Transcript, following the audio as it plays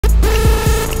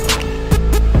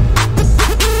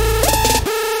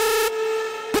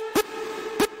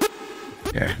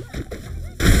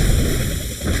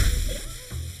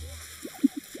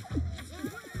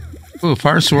Ooh,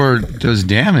 fire sword does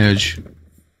damage.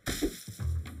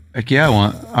 Heck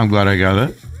yeah, I'm glad I got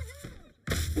it.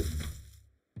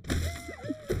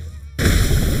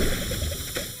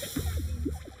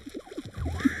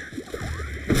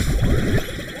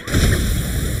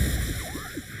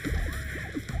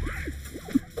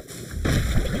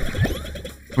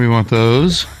 We want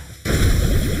those.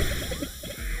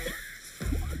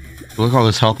 Look at all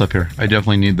this health up here. I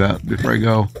definitely need that before I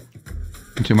go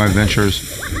into my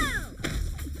ventures.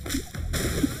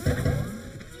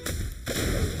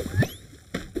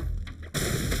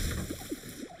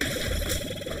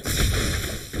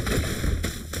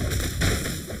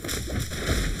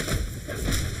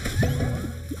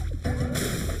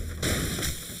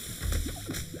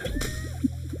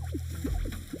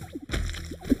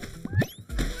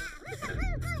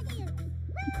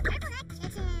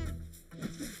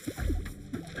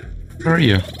 Where are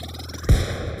you?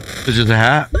 Is it a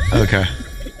hat? Okay.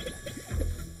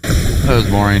 That was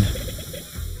boring.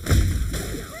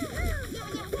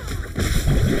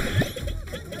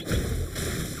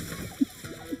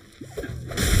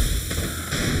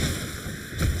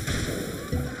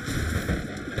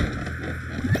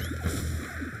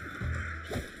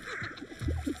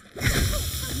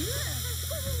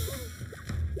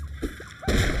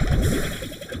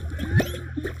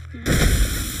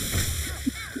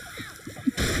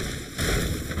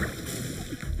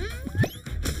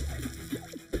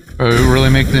 Oh, really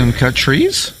make them cut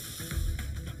trees?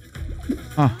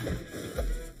 Huh.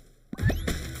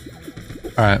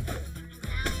 Alright.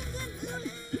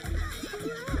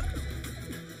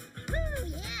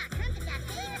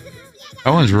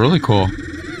 That one's really cool.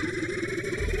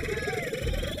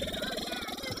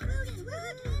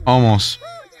 Almost.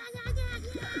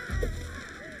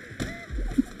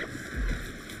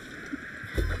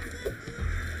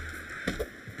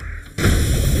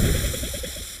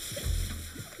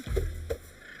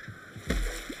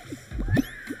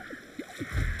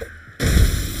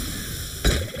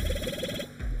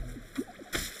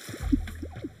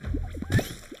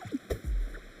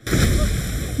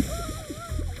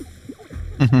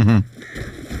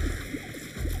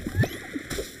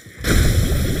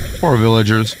 Poor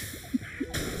villagers.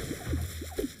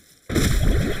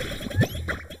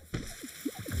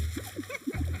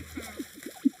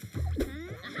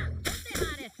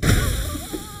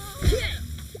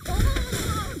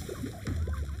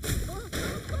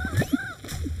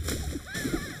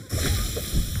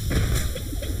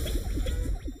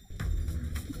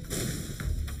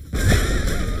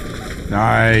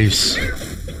 Nice.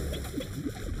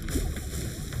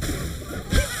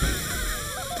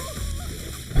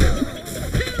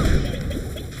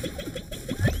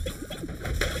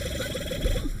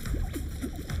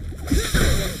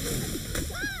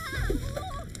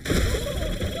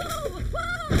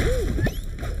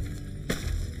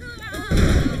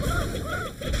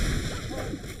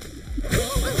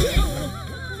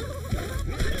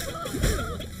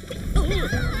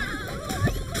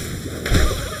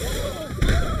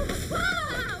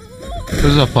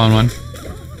 This is a fun one.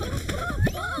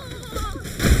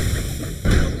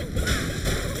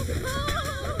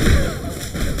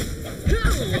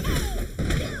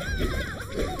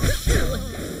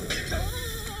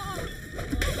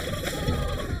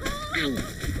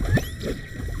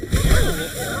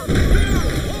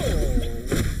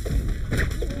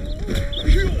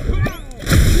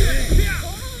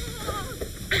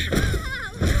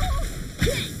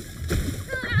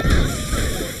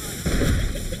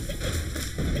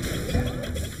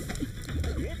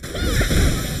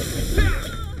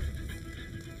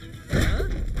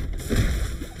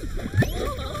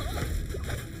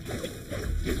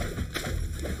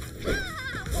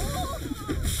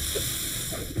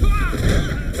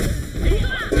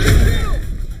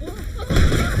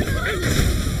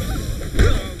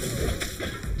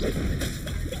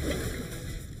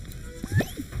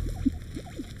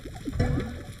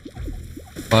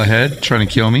 Ahead, trying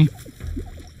to kill me.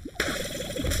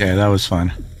 Yeah, that was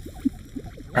fun.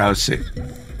 Alright, let's see.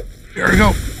 Here we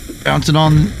go. Bouncing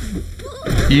on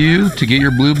you to get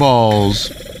your blue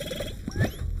balls.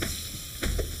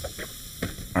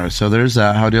 Alright, so there's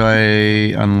that. How do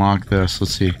I unlock this?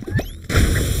 Let's see.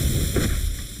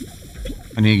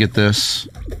 I need to get this.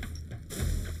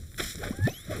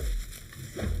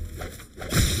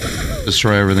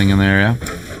 Destroy everything in there, yeah?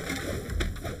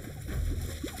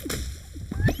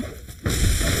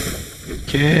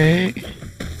 Okay.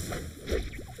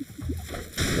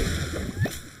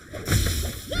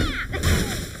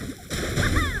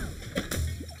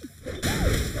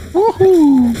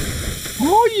 Woohoo!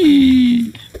 Oh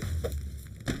yeah!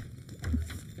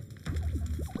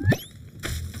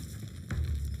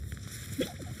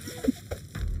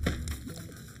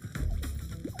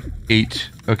 8.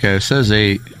 Okay, it says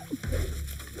 8.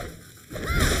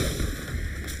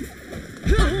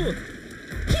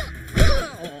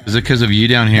 Is it because of you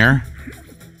down here?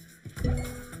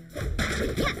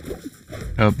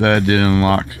 Oh, that didn't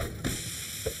unlock.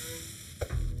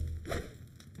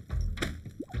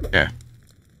 Okay.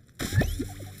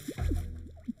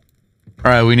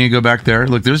 Alright, we need to go back there.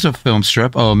 Look, there's a film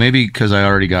strip. Oh, maybe because I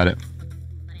already got it.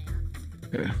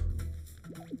 Okay.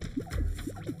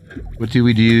 What do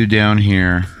we do down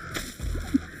here?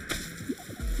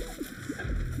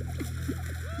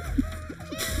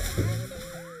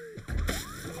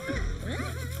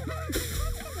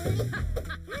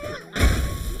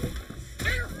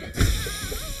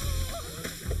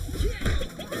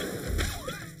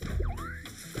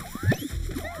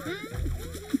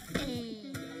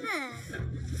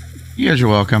 You guys are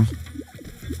welcome.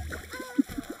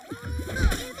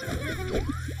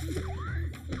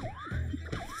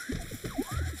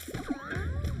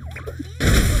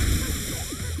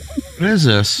 What is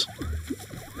this?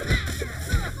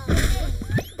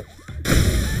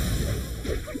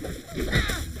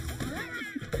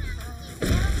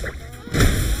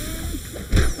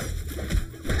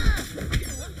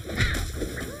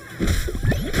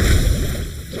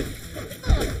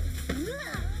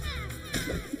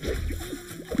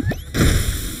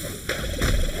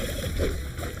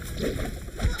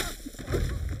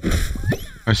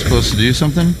 Am I supposed to do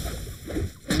something?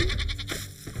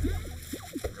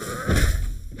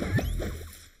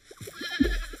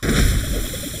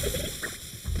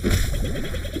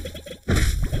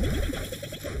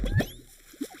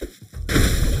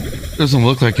 Doesn't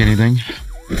look like anything.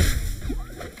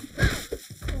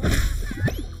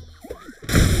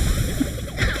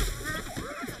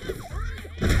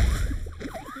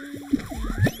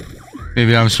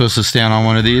 Maybe I'm supposed to stand on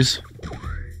one of these?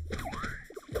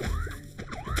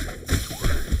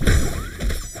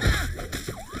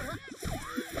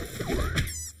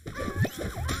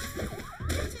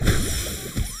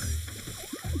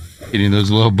 Eating those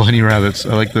little bunny rabbits.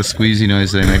 I like the squeezy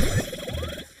noise they make.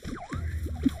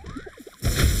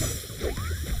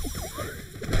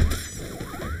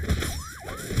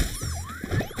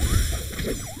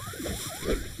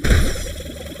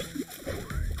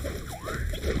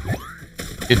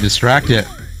 Get distracted.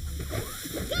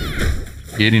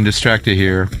 Getting distracted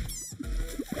here.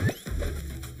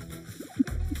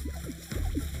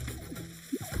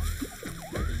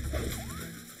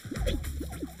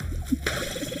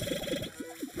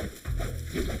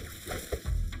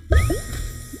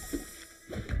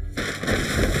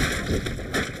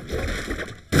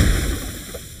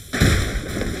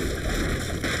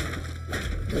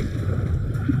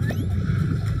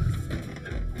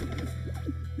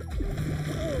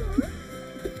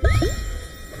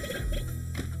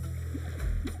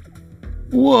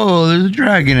 Whoa, there's a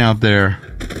dragon out there.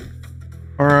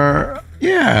 Or,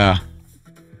 yeah.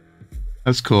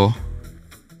 That's cool.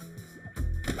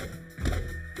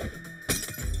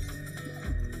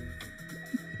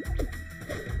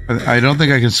 I don't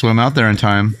think I can swim out there in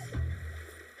time.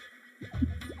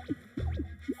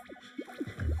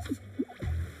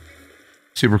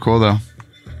 Super cool, though.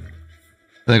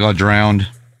 I think I'll drown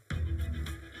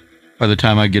by the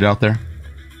time I get out there.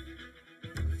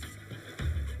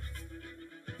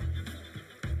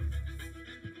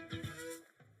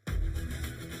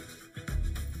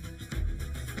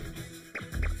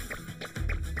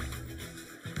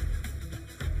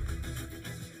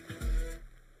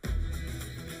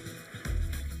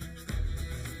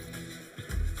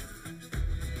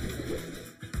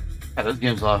 Yeah, this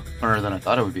game's a lot harder than I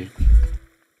thought it would be.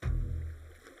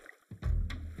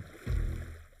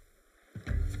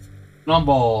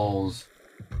 Snowballs.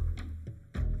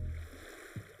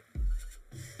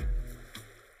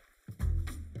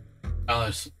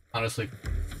 Honestly.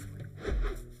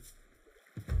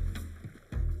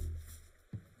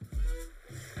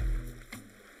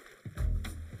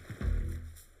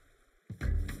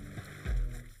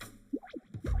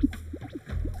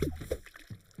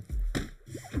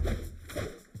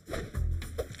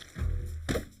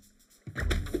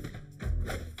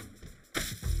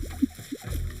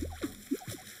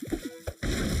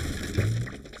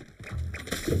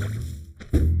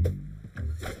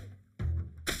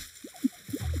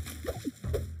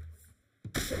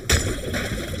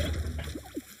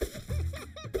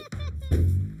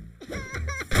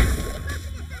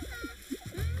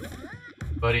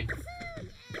 Buddy.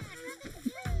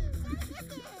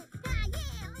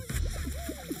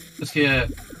 Let's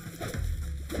get...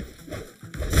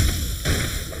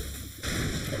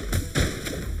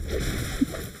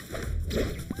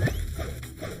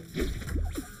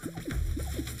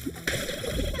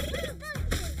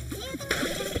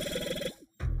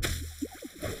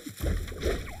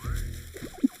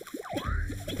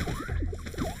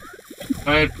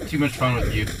 I had too much fun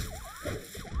with you.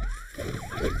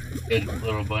 Good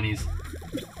little bunnies.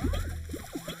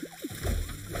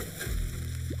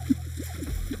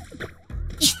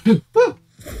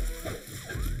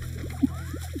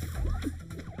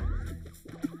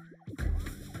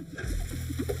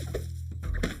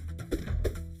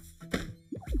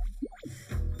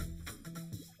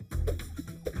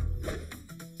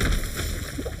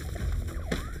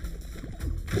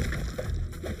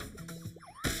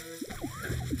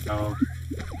 Oh,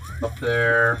 up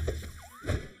there.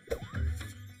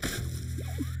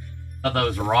 Thought that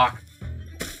was a rock.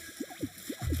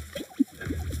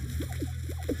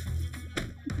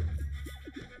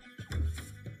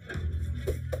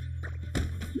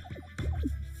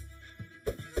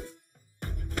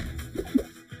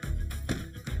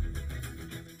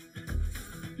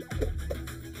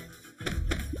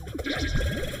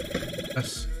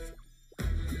 Yes.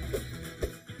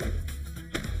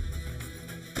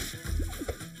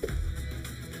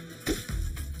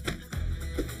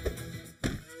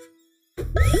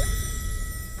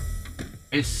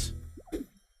 Nice.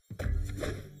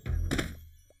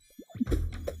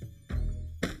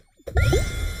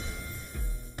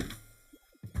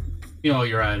 You know all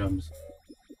your items.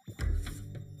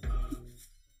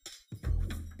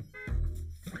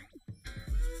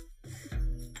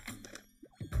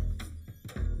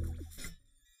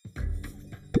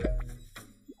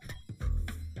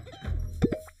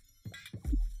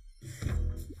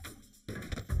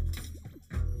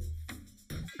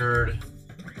 Third.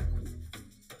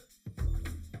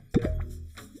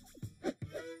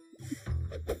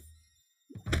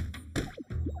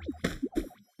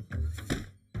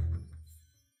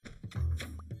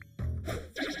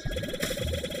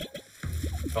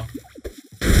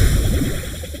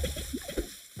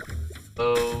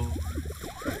 Oh.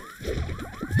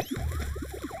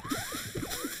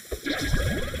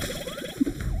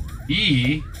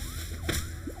 E.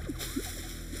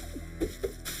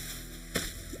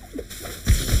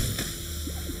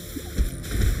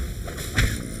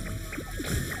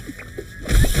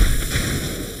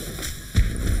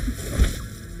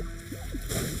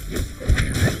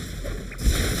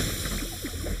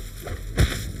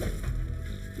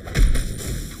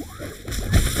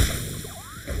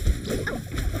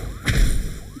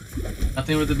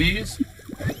 Nothing with the bees?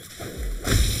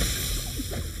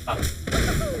 Oh.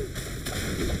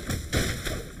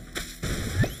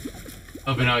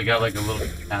 Hoping I got like a little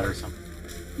cat or something.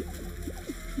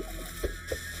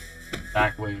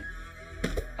 Back way.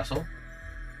 Castle?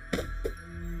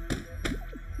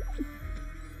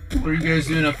 What are you guys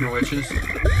doing up here, witches?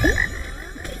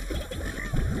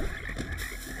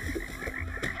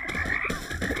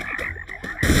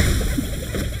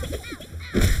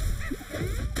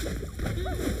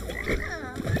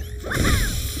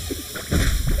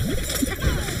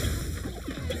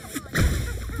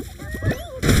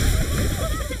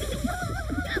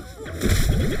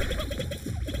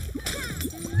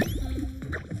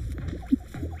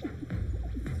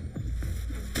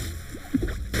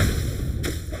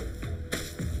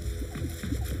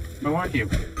 I want you.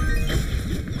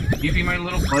 You be my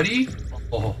little buddy?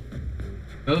 Oh.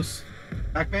 Ghost?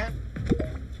 Pac-Man?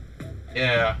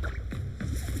 Yeah.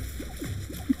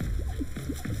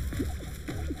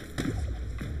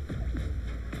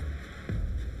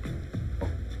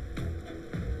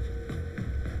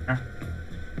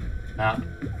 Nah.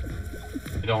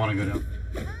 I don't want to go down.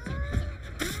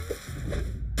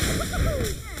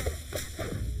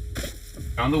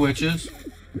 Found the witches.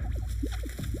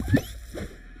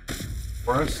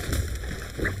 Forest.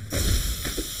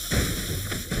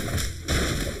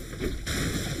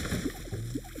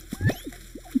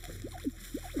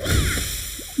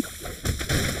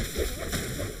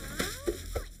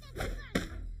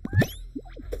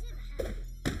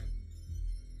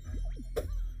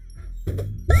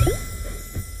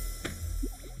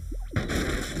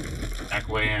 Back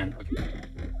way in. Okay.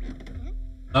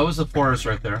 That was the forest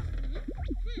right there.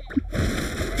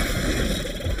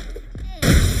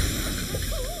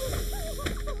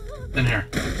 In here.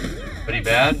 Pretty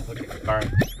bad? Okay,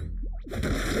 alright.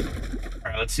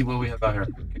 Alright, let's see what we have out here.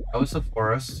 Okay, that was the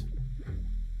forest.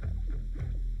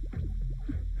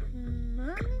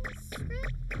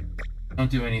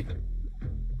 Don't do anything.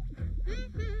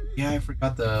 Yeah, I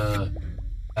forgot that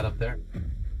up there.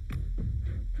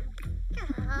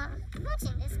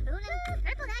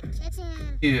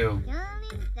 Ew.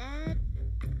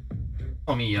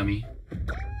 Call me yummy.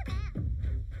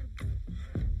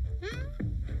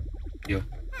 Ew.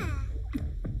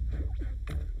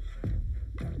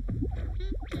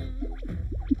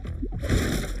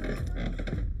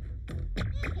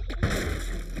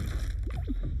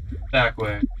 Back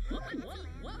way.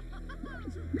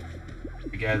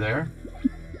 The guy there.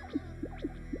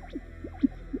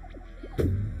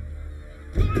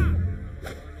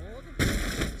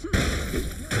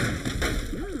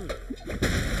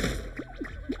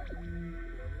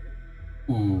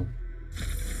 Ooh.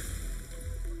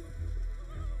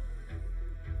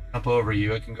 Jump over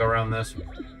you. I can go around this way.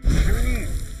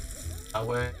 That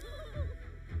way. I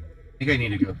think I need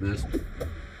to go this way.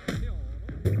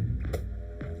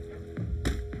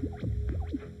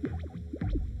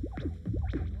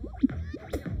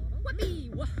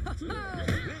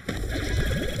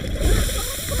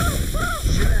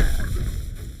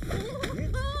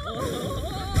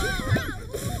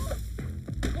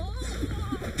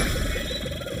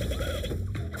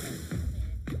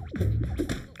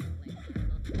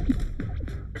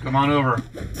 Come on over.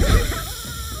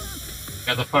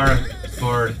 Got the fire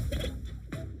sword.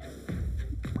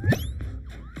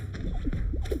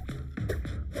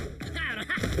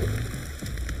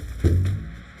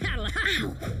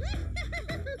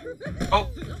 Oh!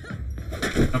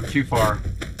 Up too far.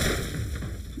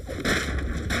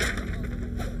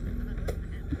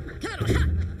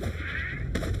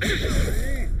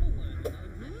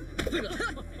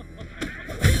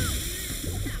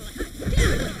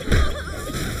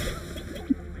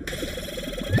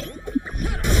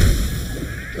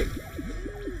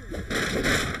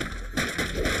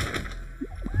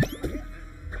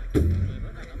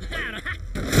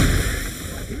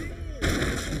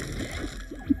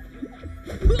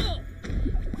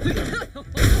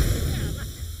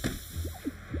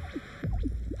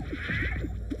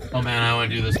 Oh man, I want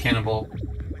to do this cannonball.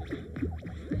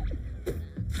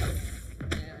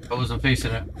 I wasn't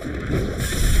facing it.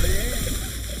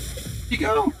 You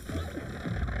go!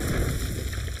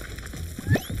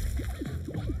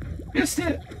 Missed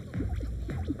it!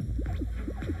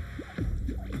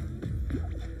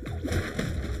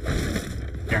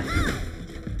 Here.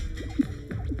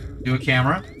 Do a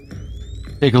camera.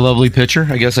 Take a lovely picture.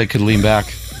 I guess I could lean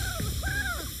back.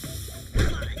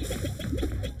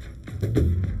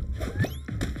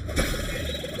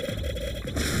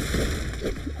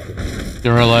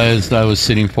 Didn't realize I was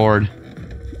sitting forward.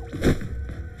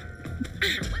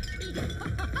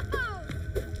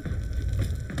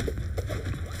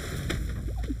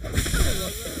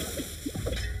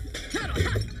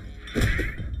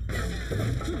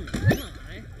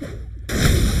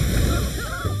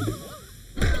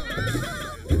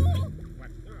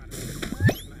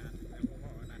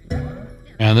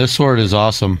 Man, this sword is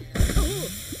awesome.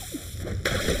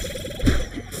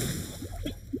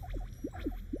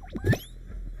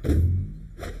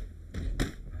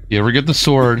 You ever get the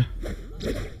sword,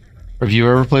 or if you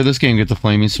ever play this game, get the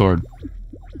flaming sword.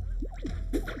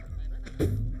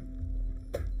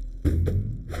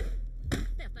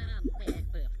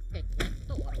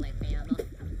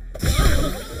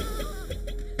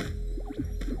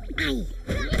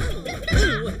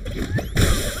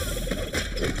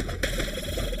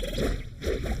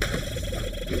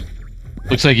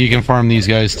 Looks like you can farm these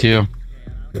guys too.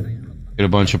 Get a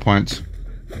bunch of points.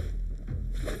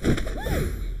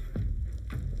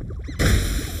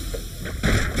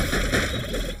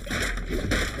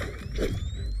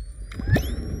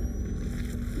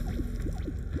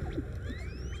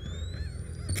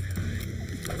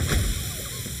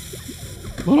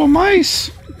 Little mice.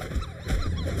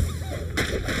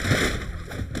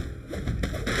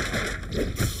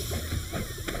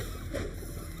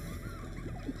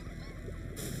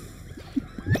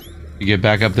 You get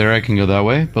back up there, I can go that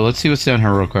way. But let's see what's down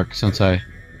here real quick since I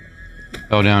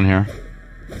fell down here.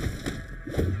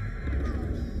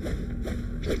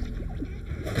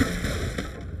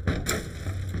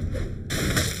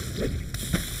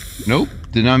 Nope,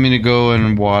 did not mean to go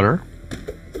in water.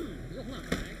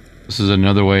 This is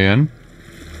another way in.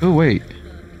 Oh, wait.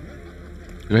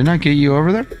 Did I not get you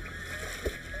over there?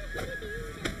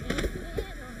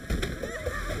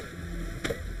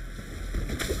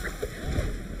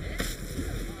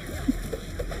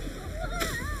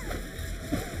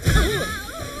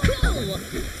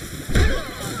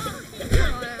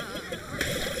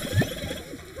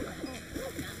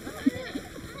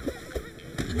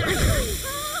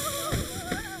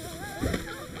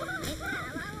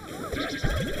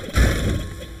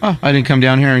 Oh, I didn't come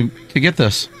down here to get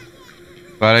this.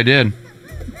 Glad I did.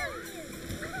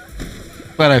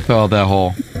 Glad I fell that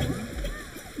hole.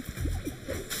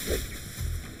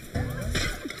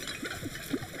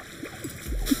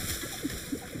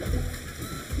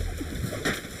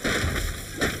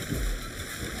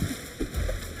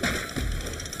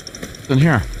 What's in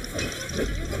here?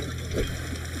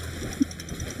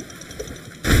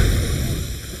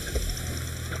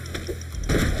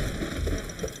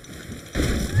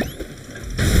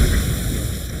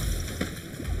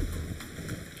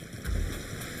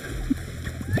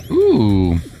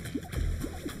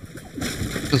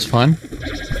 This is fun.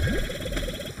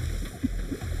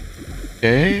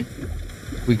 Okay.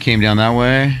 We came down that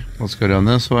way. Let's go down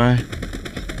this way.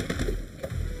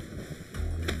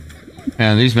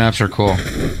 Man, these maps are cool.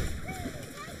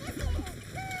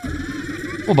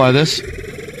 We'll buy this.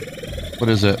 What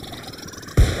is it?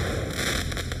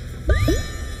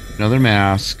 Another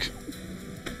mask.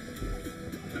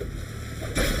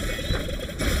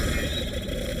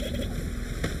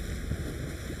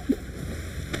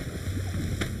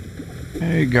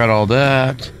 Okay, got all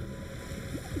that.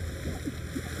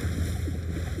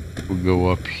 We'll go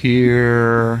up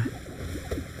here.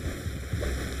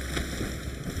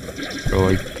 Go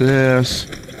like this.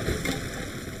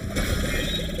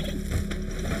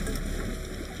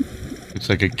 Looks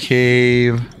like a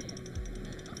cave.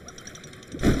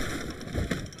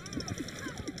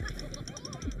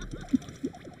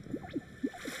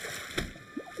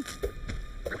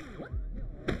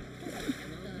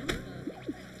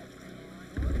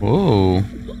 Whoa.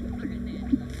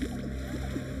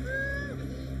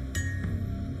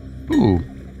 Ooh.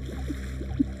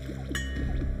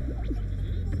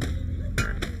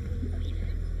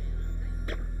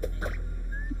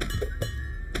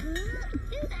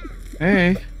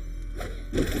 Hey.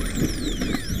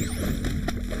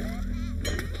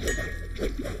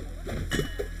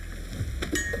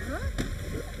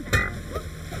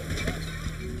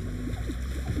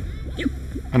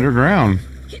 Underground.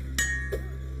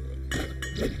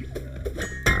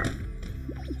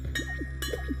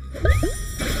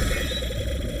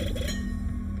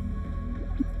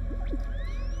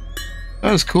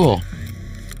 That was cool.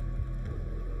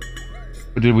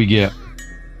 What did we get?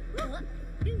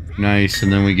 Nice,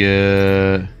 and then we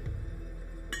get...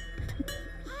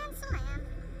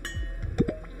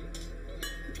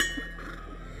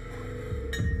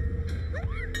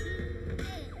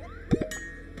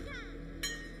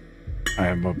 I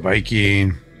am a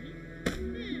Viking.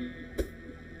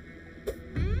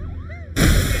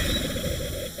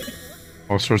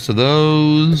 All sorts of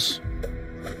those.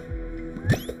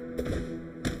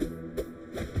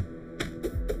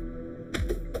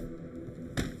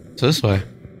 It's this way.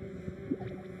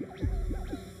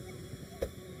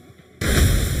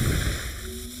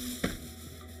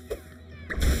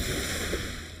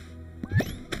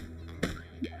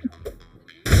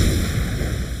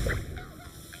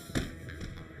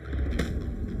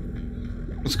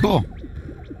 That's cool.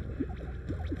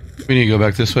 We need to go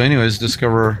back this way anyways,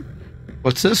 discover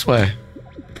what's this way.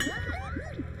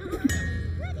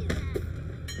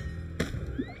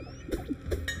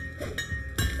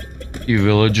 You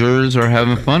villagers are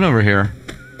having fun over here.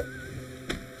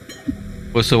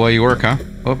 What's the way you work, huh?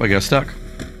 Oh, I got stuck.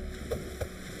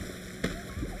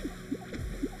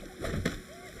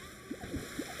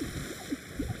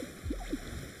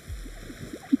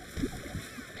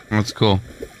 That's cool.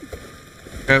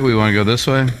 Okay, we want to go this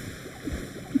way.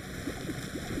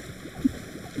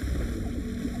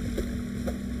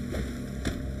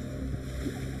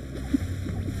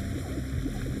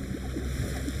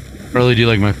 I really do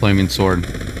like my flaming sword.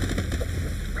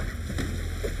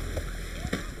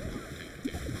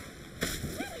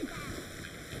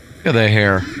 Look at that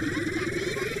hair.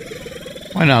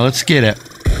 Why not? Let's get it.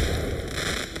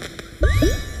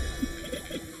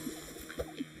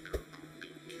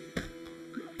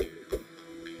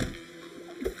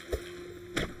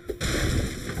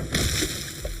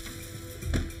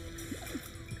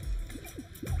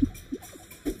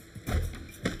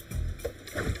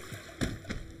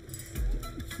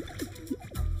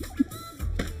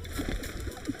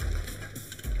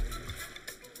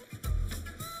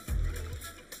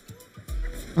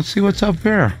 Let's see what's up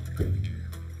there.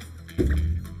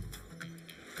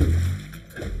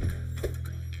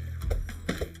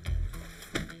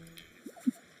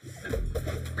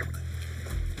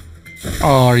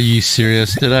 Oh, are you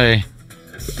serious? Did I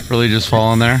really just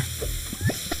fall in there?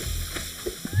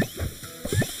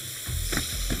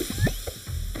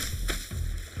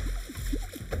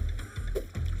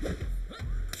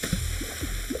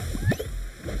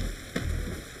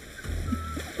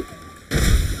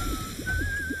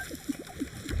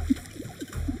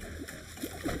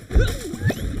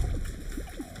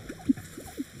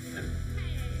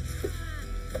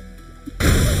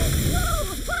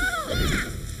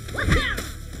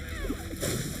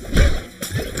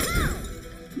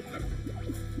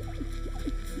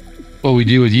 What we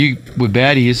do with you with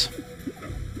baddies.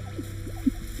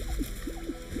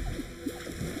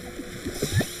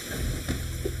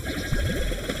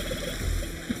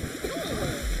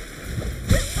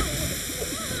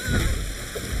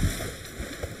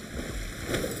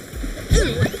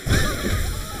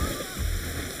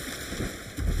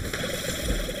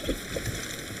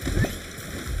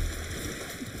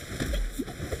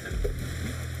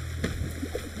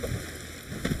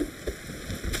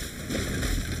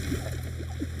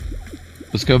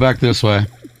 Let's go back this way.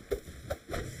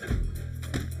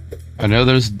 I know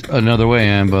there's another way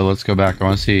in, but let's go back. I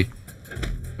want to see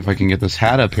if I can get this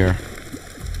hat up here.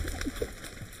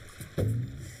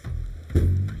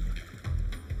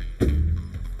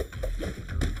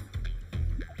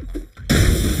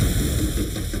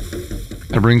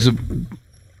 That brings a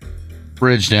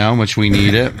bridge down, which we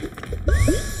need it.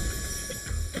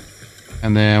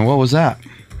 And then, what was that?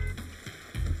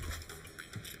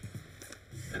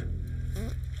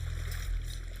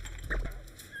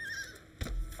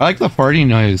 I like the farting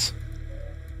noise.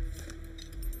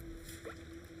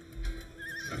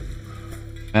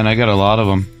 And I got a lot of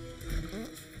them.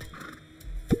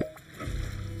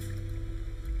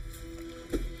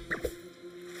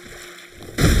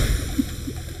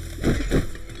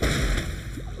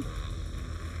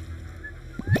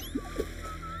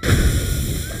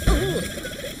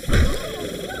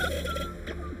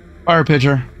 Fire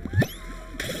pitcher.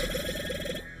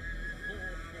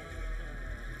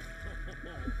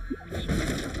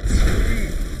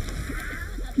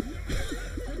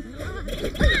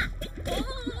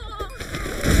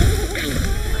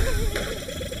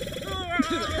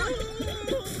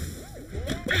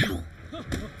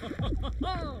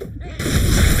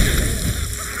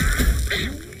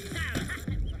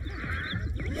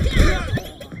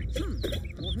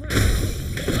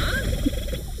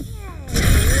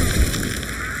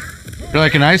 You're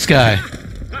like a nice guy.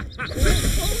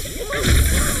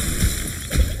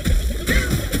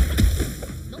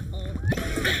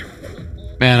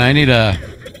 Man, I need to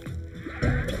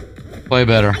play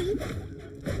better.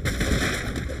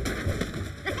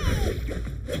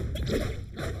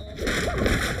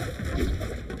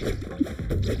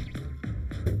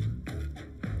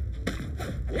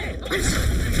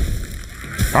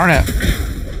 Darn it.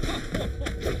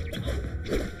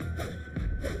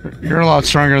 You're a lot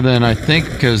stronger than I think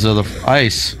because of the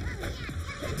ice.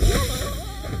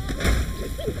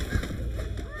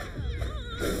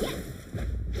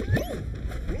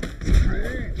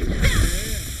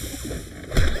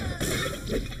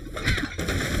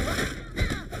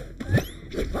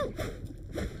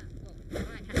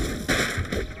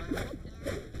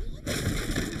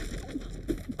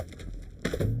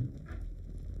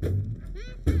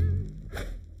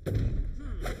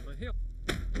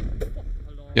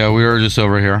 Yeah, we were just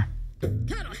over here. I'm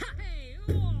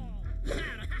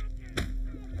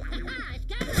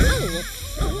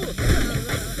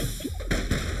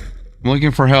looking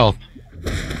for health.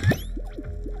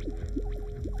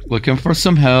 Looking for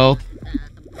some health.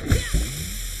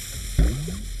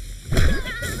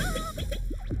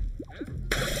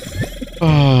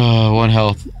 Oh, 1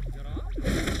 health.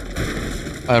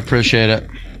 I appreciate it.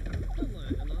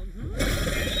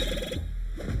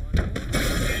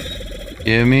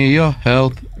 Give me your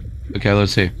health. Okay,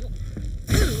 let's see.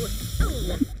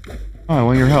 Oh, I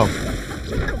want your health.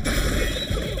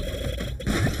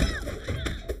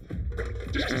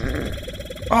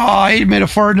 Oh, he made a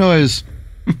fart noise.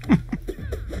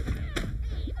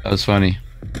 That was funny.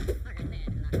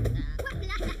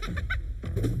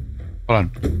 Hold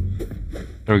on.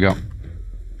 There we go.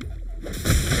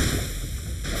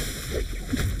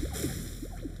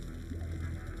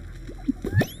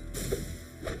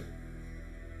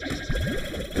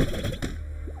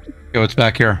 Okay, what's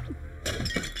back here?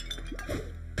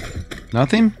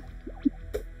 Nothing?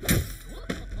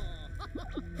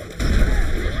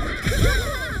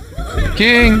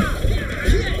 King!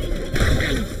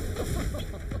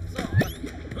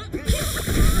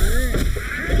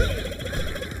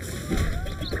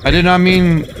 I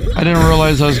didn't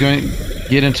realize I was going to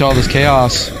get into all this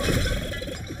chaos.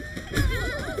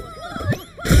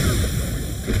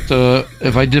 So,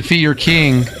 if I defeat your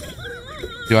king,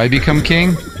 do I become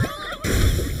king?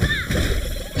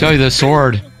 Tell you this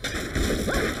sword,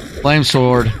 flame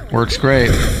sword, works great.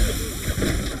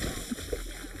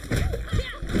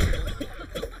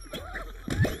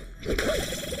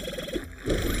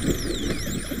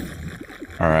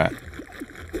 All right.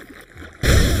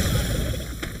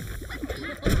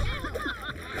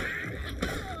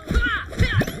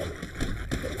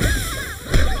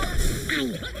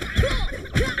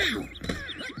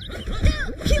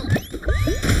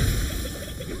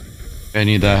 I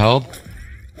need that help.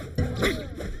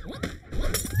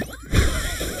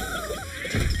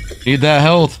 Need that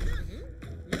health.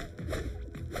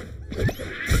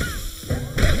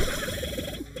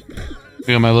 Look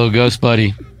at my little ghost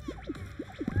buddy.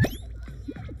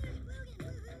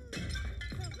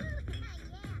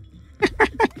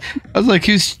 I was like,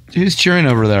 who's cheering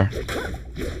over there?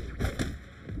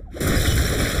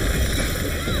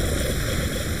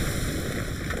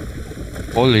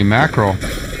 Holy mackerel.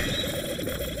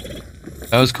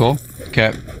 That was cool.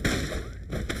 Okay.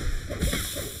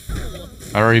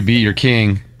 I already beat your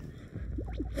king.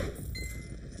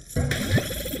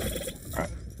 Alright.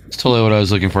 That's totally what I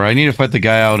was looking for. I need to fight the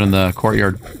guy out in the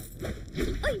courtyard.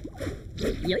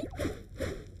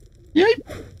 Yay!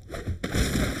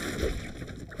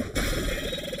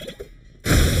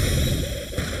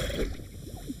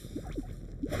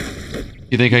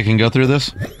 You think I can go through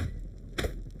this?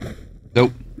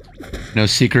 Nope. No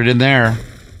secret in there.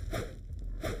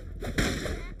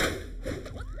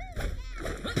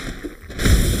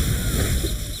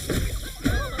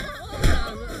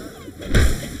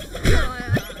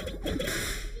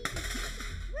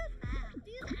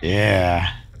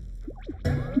 Yeah.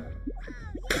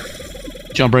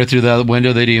 Jump right through that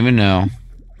window, they didn't even know.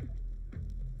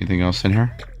 Anything else in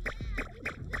here?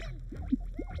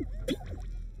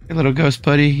 Hey, little ghost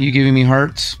buddy, you giving me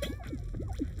hearts?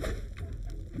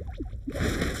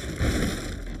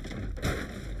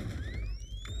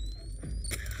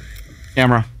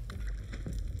 Camera.